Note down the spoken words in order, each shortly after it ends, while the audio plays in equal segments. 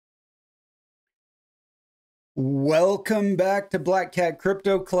Welcome back to Black Cat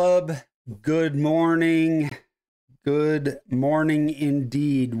Crypto Club. Good morning. Good morning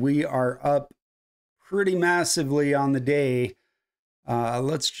indeed. We are up pretty massively on the day.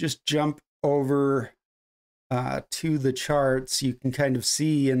 Let's just jump over to the charts. You can kind of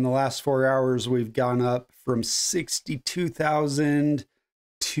see in the last 4 hours, we've gone up from 62,000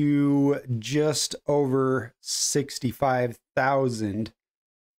 to just over 65,000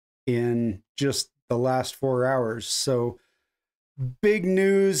 in just the last 4 hours. So big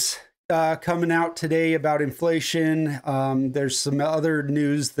news coming out today about inflation. There's some other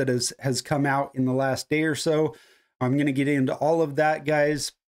news that has come out in the last day or so. I'm going to get into all of that,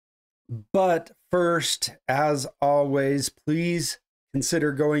 guys. But first, as always, please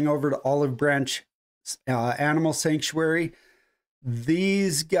consider going over to Olive Branch Animal Sanctuary.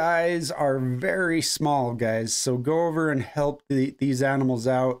 These guys are very small, guys. So go over and help these animals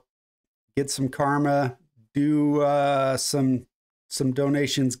out. Get some karma, do some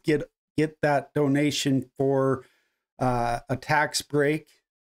donations, get that donation for a tax break.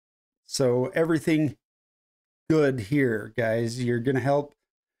 So everything good here, guys. You're gonna help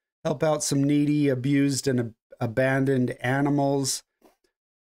out some needy, abused, and abandoned animals,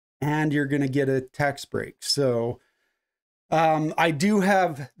 and you're gonna get a tax break. So I do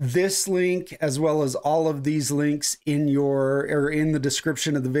have this link as well as all of these links in the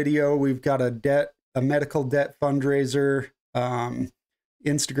description of the video. We've got a medical debt fundraiser, Instagram,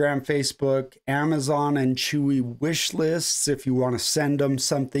 Facebook, Amazon, and Chewy wish lists if you want to send them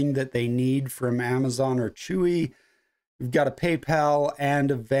something that they need from Amazon or Chewy. We've got a PayPal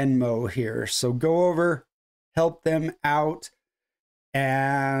and a Venmo here. So go over, help them out,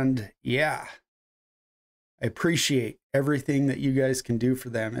 and yeah, I appreciate everything that you guys can do for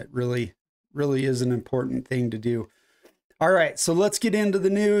them. It really, really is an important thing to do. All right, so let's get into the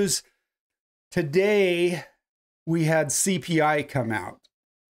news. Today, we had CPI come out.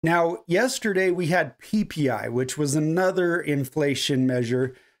 Now, yesterday we had PPI, which was another inflation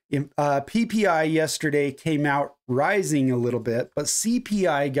measure. PPI yesterday came out rising a little bit, but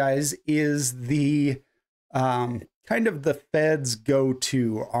CPI, guys, is the kind of the Fed's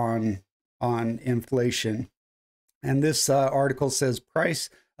go-to on inflation. And this article says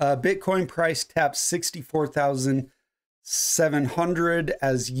Bitcoin price taps 64,700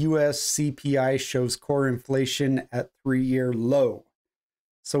 as US CPI shows core inflation at 3-year low.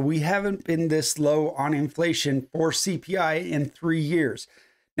 So we haven't been this low on inflation for CPI in 3 years.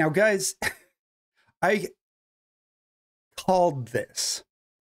 Now, guys, I called this.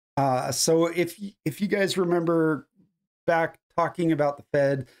 So if you guys remember back talking about the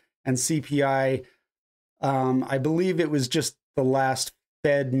Fed and CPI, I believe it was just the last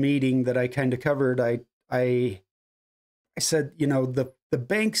Fed meeting that I kind of covered. I said, you know, the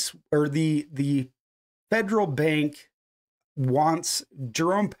banks or the federal bank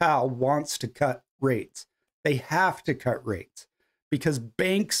Jerome Powell wants to cut rates. They have to cut rates because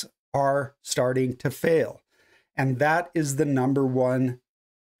banks are starting to fail. And that is the number one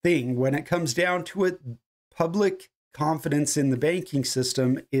thing. When it comes down to it, public confidence in the banking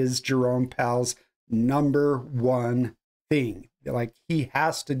system is Jerome Powell's number one thing. Like, he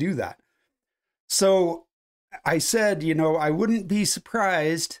has to do that. So I said, you know, I wouldn't be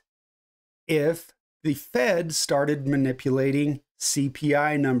surprised if the Fed started manipulating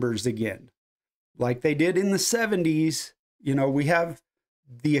CPI numbers again, like they did in the 70s. You know, we have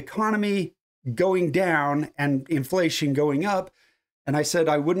the economy going down and inflation going up. And I said,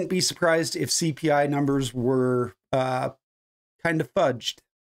 I wouldn't be surprised if CPI numbers were kind of fudged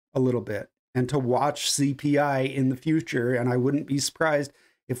a little bit, and to watch CPI in the future. And I wouldn't be surprised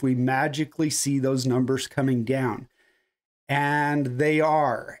if we magically see those numbers coming down. And they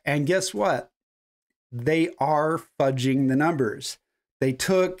are. And guess what? They are fudging the numbers. They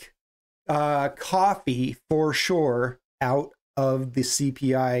took coffee for sure out of the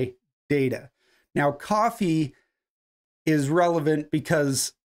CPI data. Now, coffee is relevant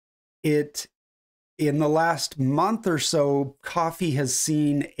because in the last month or so, coffee has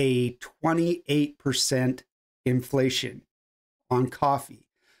seen a 28% inflation on coffee.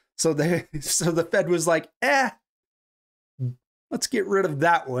 So the Fed was like, let's get rid of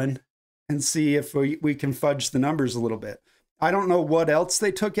that one and see if we can fudge the numbers a little bit. I don't know what else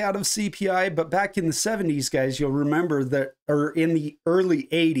they took out of CPI, but back in the 70s, guys, you'll remember that, or in the early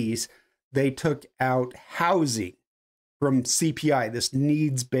 80s, they took out housing from CPI, this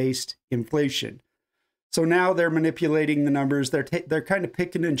needs-based inflation. So now they're manipulating the numbers. They're kind of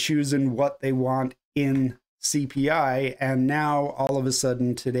picking and choosing what they want in CPI. And now all of a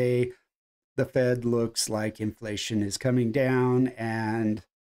sudden today, the Fed looks like inflation is coming down, and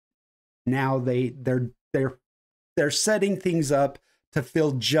now they're they're setting things up to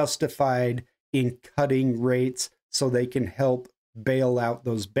feel justified in cutting rates so they can help bail out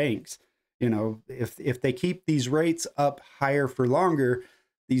those banks. You know, if they keep these rates up higher for longer,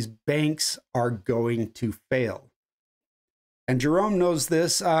 these banks are going to fail. And Jerome knows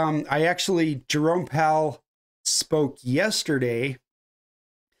this. Jerome Powell spoke yesterday.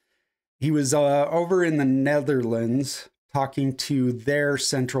 He was over in the Netherlands talking to their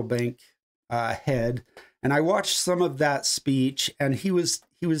central bank head. And I watched some of that speech, and he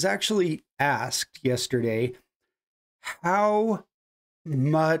was actually asked yesterday how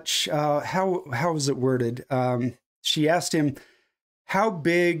much, how was it worded? She asked him, how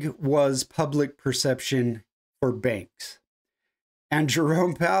big was public perception for banks? And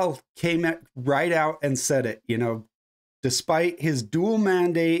Jerome Powell came right out and said it, you know, despite his dual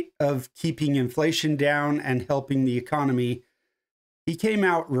mandate of keeping inflation down and helping the economy, he came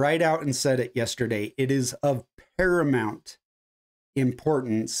right out and said it yesterday. It is of paramount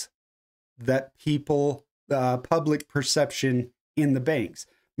importance that public perception in the banks,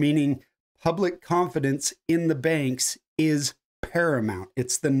 meaning public confidence in the banks, is paramount.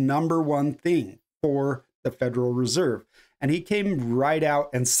 It's the number one thing for the Federal Reserve. And he came right out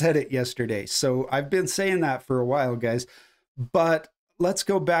and said it yesterday. So I've been saying that for a while, guys. But let's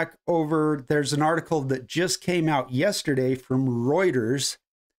go back over. There's an article that just came out yesterday from Reuters.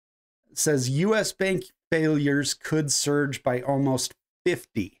 It says U.S. bank failures could surge by almost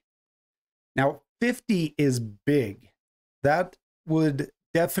 50. Now, 50 is big. That would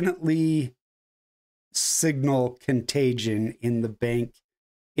definitely signal contagion in the bank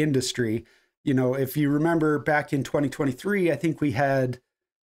industry. You know, if you remember back in 2023, I think we had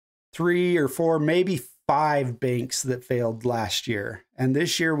 3 or 4, maybe 5 banks that failed last year. And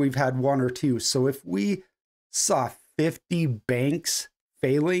this year we've had 1 or 2. So if we saw 50 banks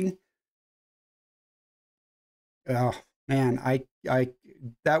failing, oh man, I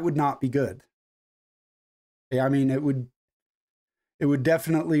that would not be good. I mean, it would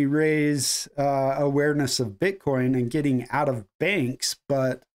definitely raise awareness of Bitcoin and getting out of banks,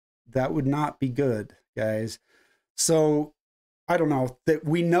 but that would not be good, guys. So I don't know, that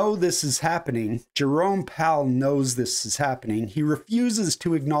we know this is happening. Jerome Powell knows this is happening. He refuses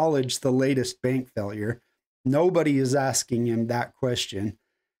to acknowledge the latest bank failure. Nobody is asking him that question.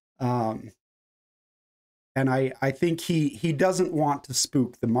 And I think he doesn't want to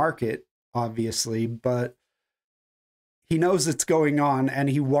spook the market, obviously, but he knows it's going on and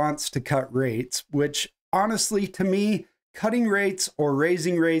he wants to cut rates, which honestly, to me, cutting rates or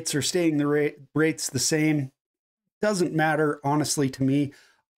raising rates or staying the rates the same doesn't matter, honestly, to me.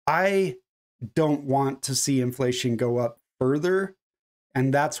 I don't want to see inflation go up further,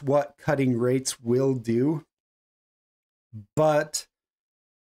 and that's what cutting rates will do. But,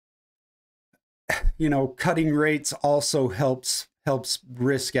 you know, cutting rates also helps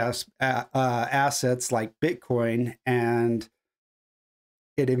risk assets like Bitcoin, and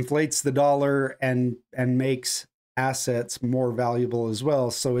it inflates the dollar and makes assets more valuable as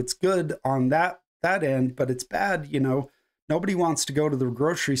well. So it's good on that end, but it's bad, you know. Nobody wants to go to the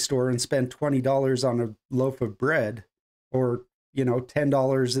grocery store and spend $20 on a loaf of bread, or, you know,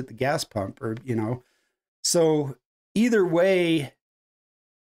 $10 at the gas pump, or, you know. So either way,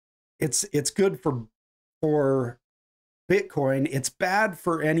 it's good for Bitcoin. It's bad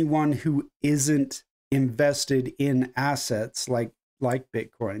for anyone who isn't invested in assets like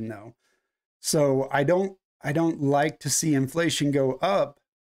Bitcoin, though. So I don't like to see inflation go up,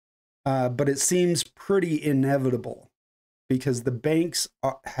 but it seems pretty inevitable because the banks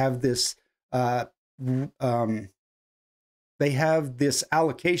have this they have this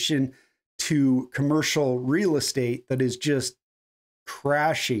allocation to commercial real estate that is just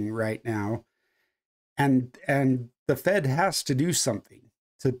crashing right now, and the Fed has to do something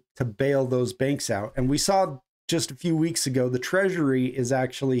to bail those banks out. And we saw just a few weeks ago the Treasury is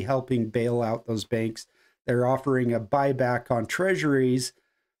actually helping bail out those banks. They're offering a buyback on treasuries,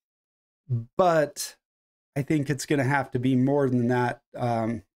 but I think it's going to have to be more than that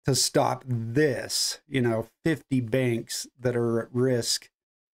to stop this, you know, 50 banks that are at risk.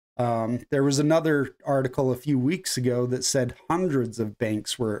 There was another article a few weeks ago that said hundreds of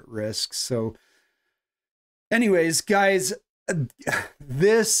banks were at risk. So anyways, guys,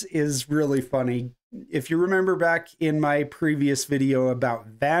 this is really funny. If you remember back in my previous video about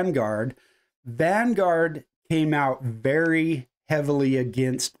Vanguard came out very heavily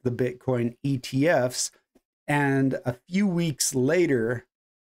against the Bitcoin ETFs. And a few weeks later,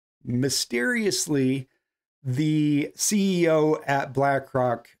 mysteriously, the CEO at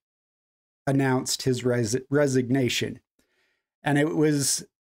Blackrock announced his resignation. And it was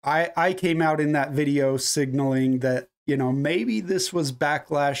I came out in that video signaling that, you know, maybe this was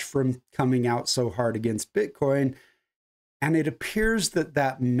backlash from coming out so hard against Bitcoin. And it appears that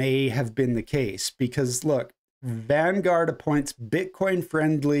that may have been the case because look, Vanguard appoints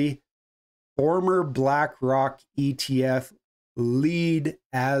Bitcoin-friendly former Blackrock ETF lead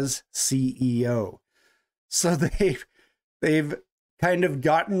as CEO. So they've kind of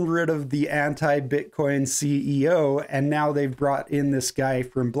gotten rid of the anti-Bitcoin CEO, and now they've brought in this guy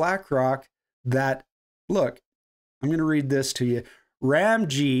from BlackRock that, look, I'm going to read this to you.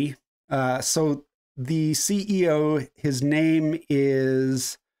 Ramji, so the CEO, his name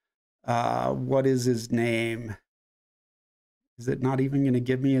is, what is his name? Is it not even going to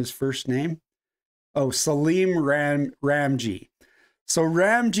give me his first name? Oh, Salim Ramji. So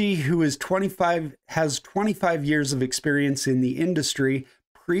Ramji, who is 25, has 25 years of experience in the industry,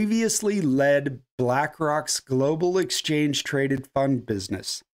 previously led BlackRock's global exchange traded fund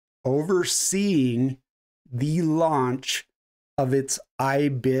business, overseeing the launch of its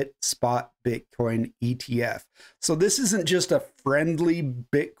iBit spot Bitcoin ETF. So this isn't just a friendly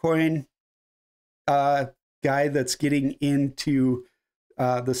Bitcoin guy that's getting into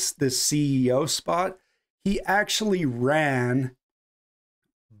this CEO spot. He actually ran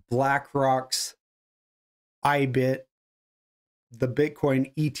BlackRock's iBit, the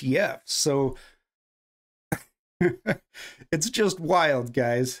Bitcoin ETF. So it's just wild,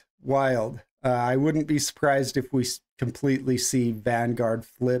 guys. Wild. I wouldn't be surprised if we completely see Vanguard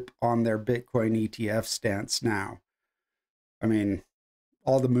flip on their Bitcoin ETF stance now. I mean,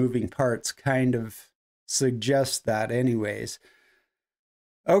 all the moving parts kind of suggest that anyways.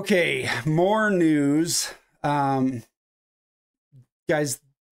 Okay, more news. Guys,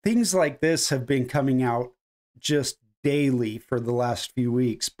 things like this have been coming out just daily for the last few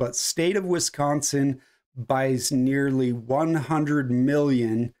weeks, but state of Wisconsin buys nearly 100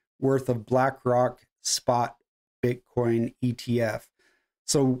 million worth of BlackRock spot Bitcoin ETF.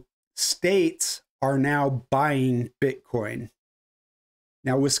 So states are now buying Bitcoin.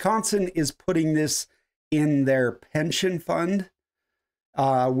 Now, Wisconsin is putting this in their pension fund,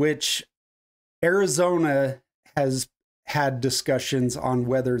 which Arizona has had discussions on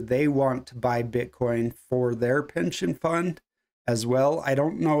whether they want to buy Bitcoin for their pension fund as well. I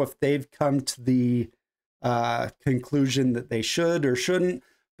don't know if they've come to the conclusion that they should or shouldn't,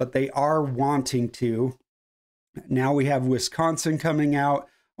 but they are wanting to. Now we have Wisconsin coming out.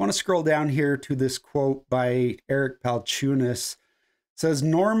 I want to scroll down here to this quote by Eric Balchunas. It says,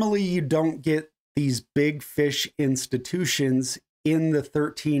 normally you don't get these big fish institutions in the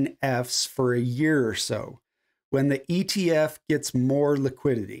 13Fs for a year or so, when the ETF gets more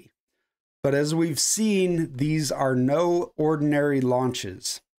liquidity. But as we've seen, these are no ordinary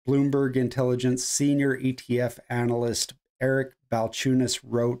launches. Bloomberg Intelligence senior ETF analyst Eric Balchunas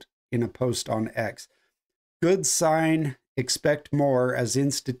wrote in a post on X. Good sign, expect more as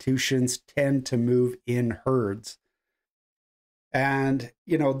institutions tend to move in herds. And,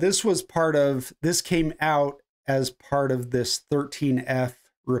 you know, this came out as part of this 13F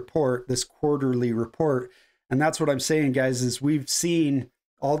report, this quarterly report. And that's what I'm saying, guys, is we've seen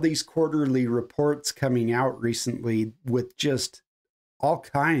all these quarterly reports coming out recently with just all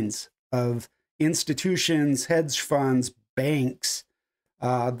kinds of institutions, hedge funds, banks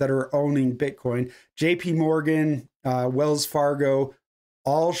that are owning Bitcoin. JP Morgan, Wells Fargo,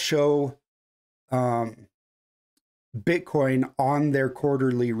 all show Bitcoin on their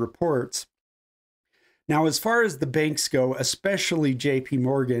quarterly reports. Now, as far as the banks go, especially JP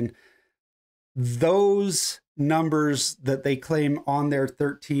Morgan, those numbers that they claim on their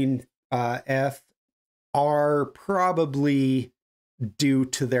 13F are probably due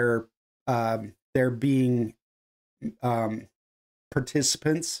to their being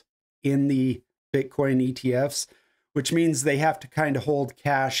participants in the Bitcoin ETFs, which means they have to kind of hold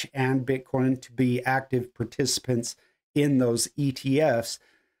cash and Bitcoin to be active participants in those ETFs.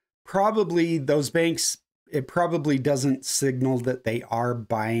 Probably those banks, it probably doesn't signal that they are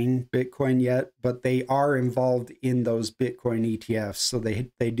buying Bitcoin yet, but they are involved in those Bitcoin ETFs. So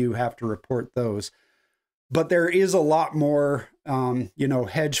they do have to report those. But there is a lot more,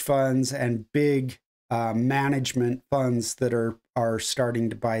 hedge funds and big management funds that are starting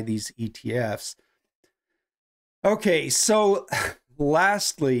to buy these ETFs. Okay, so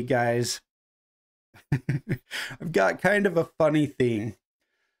lastly, guys, I've got kind of a funny thing.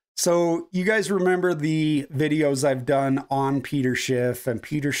 So you guys remember the videos I've done on Peter Schiff, and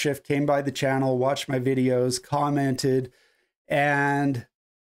Peter Schiff came by the channel, watched my videos, commented, and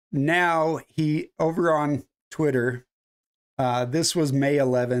now he, over on Twitter, this was May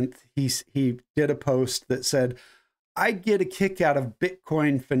 11th, he did a post that said, I get a kick out of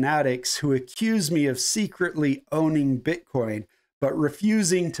Bitcoin fanatics who accuse me of secretly owning Bitcoin, but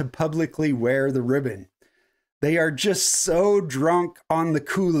refusing to publicly wear the ribbon. They are just so drunk on the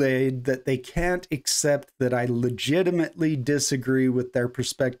Kool-Aid that they can't accept that I legitimately disagree with their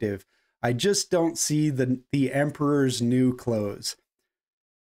perspective. I just don't see the emperor's new clothes.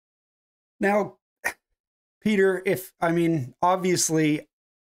 Now, Peter, obviously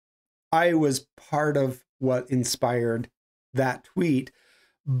I was part of what inspired that tweet,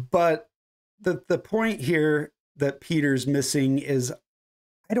 but the point here that Peter's missing is,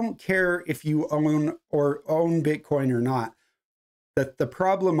 I don't care if you own Bitcoin or not. That the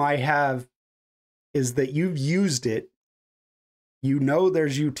problem I have is that you've used it. You know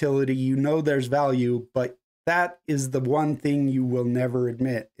there's utility, you know there's value, but that is the one thing you will never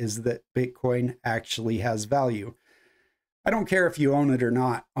admit, is that Bitcoin actually has value. I don't care if you own it or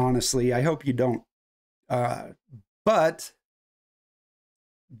not, honestly. I hope you don't. But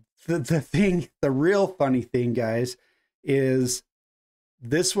the real funny thing, guys, is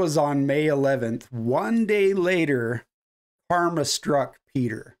this was on May 11th. One day later, karma struck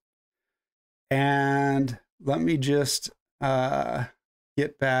Peter. And let me just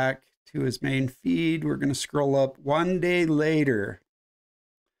get back to his main feed. We're going to scroll up. One day later,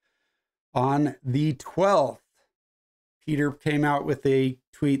 on the 12th, Peter came out with a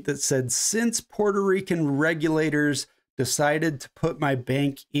tweet that said, since Puerto Rican regulators decided to put my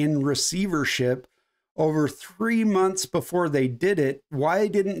bank in receivership over 3 months before they did it, why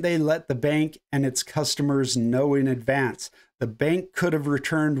didn't they let the bank and its customers know in advance? The bank could have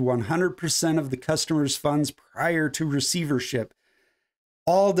returned 100% of the customers' funds prior to receivership.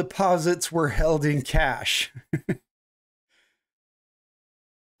 All deposits were held in cash.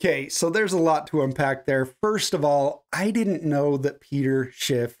 Okay, so there's a lot to unpack there. First of all, I didn't know that Peter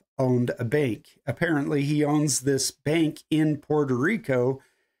Schiff owned a bank. Apparently, he owns this bank in Puerto Rico,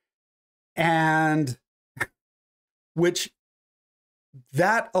 and which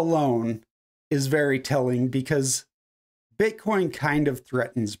that alone is very telling, because Bitcoin kind of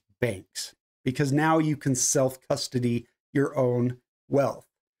threatens banks, because now you can self-custody your own wealth,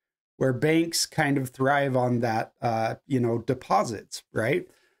 where banks kind of thrive on that, deposits, right?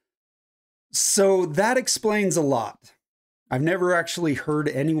 So that explains a lot. I've never actually heard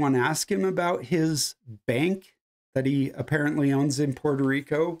anyone ask him about his bank that he apparently owns in Puerto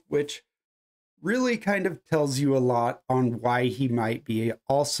Rico, which really kind of tells you a lot on why he might be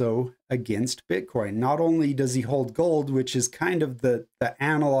also against Bitcoin. Not only does he hold gold, which is kind of the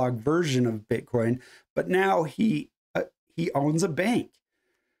analog version of Bitcoin, but now he owns a bank.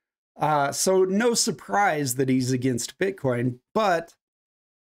 So no surprise that he's against Bitcoin, but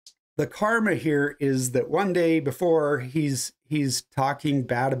the karma here is that one day before he's talking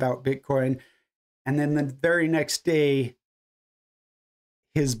bad about Bitcoin, and then the very next day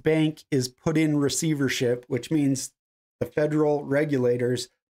his bank is put in receivership, which means the federal regulators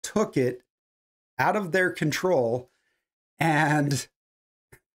took it out of their control and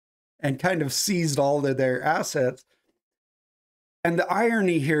kind of seized all of their assets. And the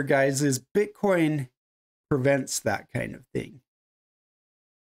irony here, guys, is Bitcoin prevents that kind of thing.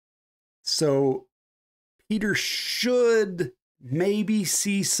 So Peter should maybe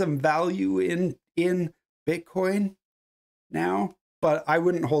see some value in Bitcoin now, but I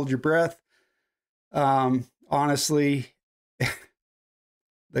wouldn't hold your breath. Honestly,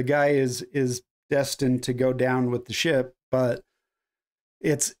 the guy is destined to go down with the ship, but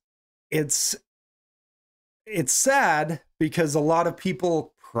it's sad because a lot of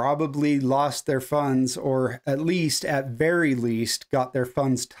people probably lost their funds, or at very least got their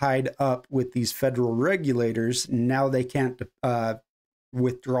funds tied up with these federal regulators. Now they can't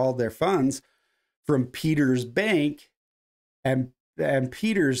withdraw their funds from Peter's bank, and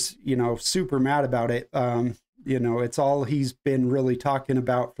Peter's, super mad about it. It's all he's been really talking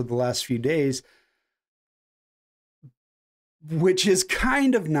about for the last few days, which is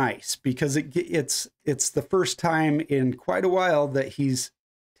kind of nice because it's the first time in quite a while that he's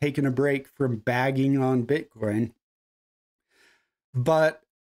taken a break from bagging on Bitcoin. But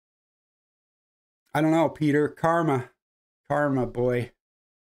I don't know, Peter, karma, boy.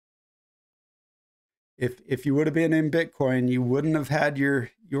 If you would have been in Bitcoin, you wouldn't have had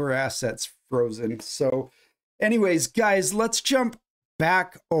your assets frozen. So anyways, guys, let's jump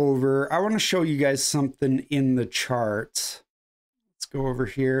back over. I want to show you guys something in the charts. Let's go over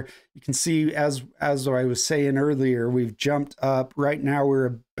here. You can see, as I was saying earlier, we've jumped up. Right now we're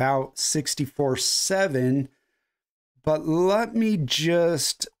about 64.7. But let me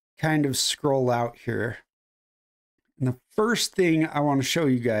just kind of scroll out here. And the first thing I want to show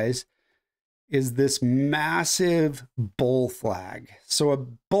you guys is this massive bull flag. So a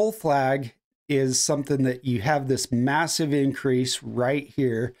bull flag is something that you have this massive increase right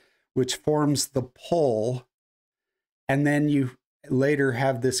here, which forms the pole. And then you later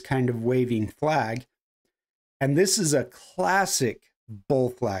have this kind of waving flag. And this is a classic bull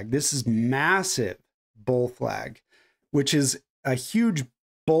flag. This is massive bull flag, which is a huge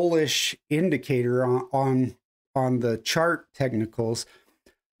bullish indicator on the chart technicals.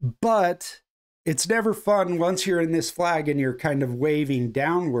 But it's never fun once you're in this flag and you're kind of waving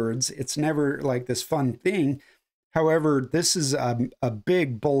downwards. It's never like this fun thing. However, this is a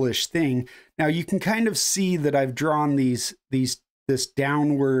big bullish thing. Now you can kind of see that I've drawn this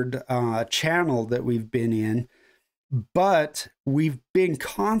downward channel that we've been in, but we've been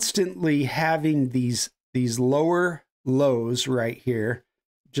constantly having these lower lows right here,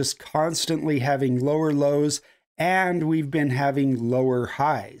 just constantly having lower lows, and we've been having lower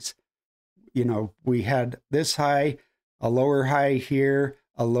highs. You know, we had this high, a lower high here,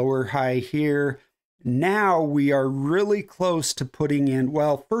 a lower high here. Now we are really close to putting in,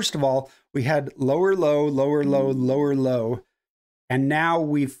 well, first of all, we had lower low, lower low, lower low, and now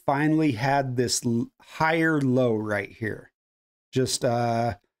we've finally had this higher low right here, just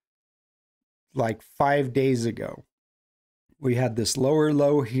like 5 days ago. We had this lower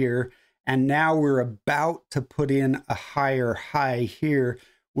low here, and now we're about to put in a higher high here,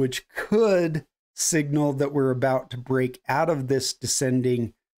 which could signal that we're about to break out of this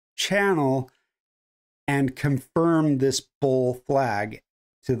descending channel and confirm this bull flag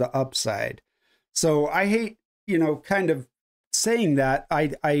to the upside. So I hate, you know, kind of saying that.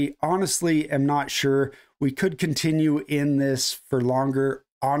 I honestly am not sure. We could continue in this for longer.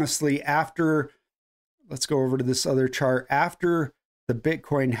 Honestly, after, let's go over to this other chart, after the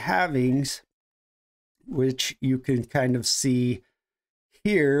Bitcoin halvings, which you can kind of see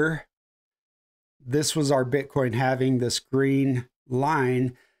here, this was our Bitcoin halving, this green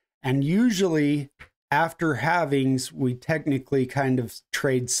line. And usually after halvings, we technically kind of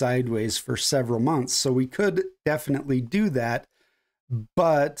trade sideways for several months. So we could definitely do that.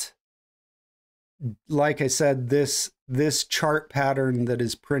 But like I said, this chart pattern that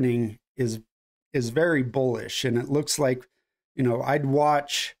is printing is very bullish. And it looks like, you know, I'd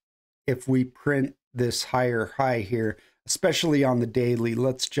watch if we print this higher high here, especially on the daily.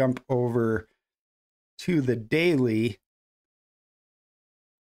 Let's jump over to the daily.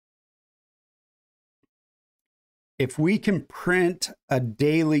 If we can print a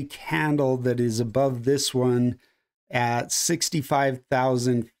daily candle that is above this one at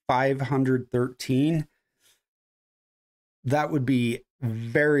 65,513, that would be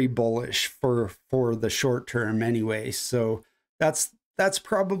very bullish for the short term anyway. So that's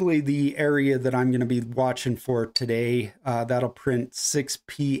probably the area that I'm going to be watching for today. That'll print 6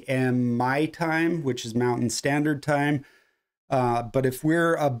 p.m. my time, which is Mountain Standard Time. But if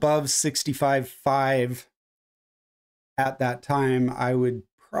we're above 65.5 at that time, I would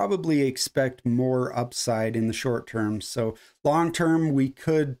probably expect more upside in the short term. So long term, we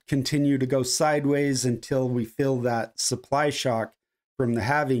could continue to go sideways until we feel that supply shock from the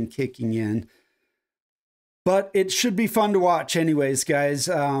halving kicking in. But it should be fun to watch anyways, guys.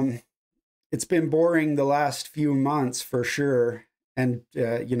 It's been boring the last few months for sure. And,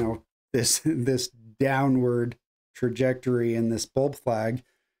 you know, this downward trajectory and this bull flag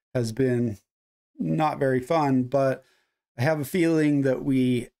has been not very fun, but I have a feeling that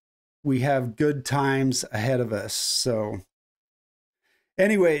we have good times ahead of us. So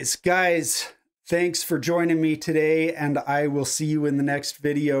anyways, guys, thanks for joining me today, and I will see you in the next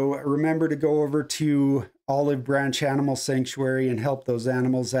video. Remember to go over to Olive Branch Animal Sanctuary and help those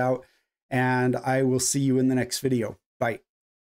animals out, and I will see you in the next video.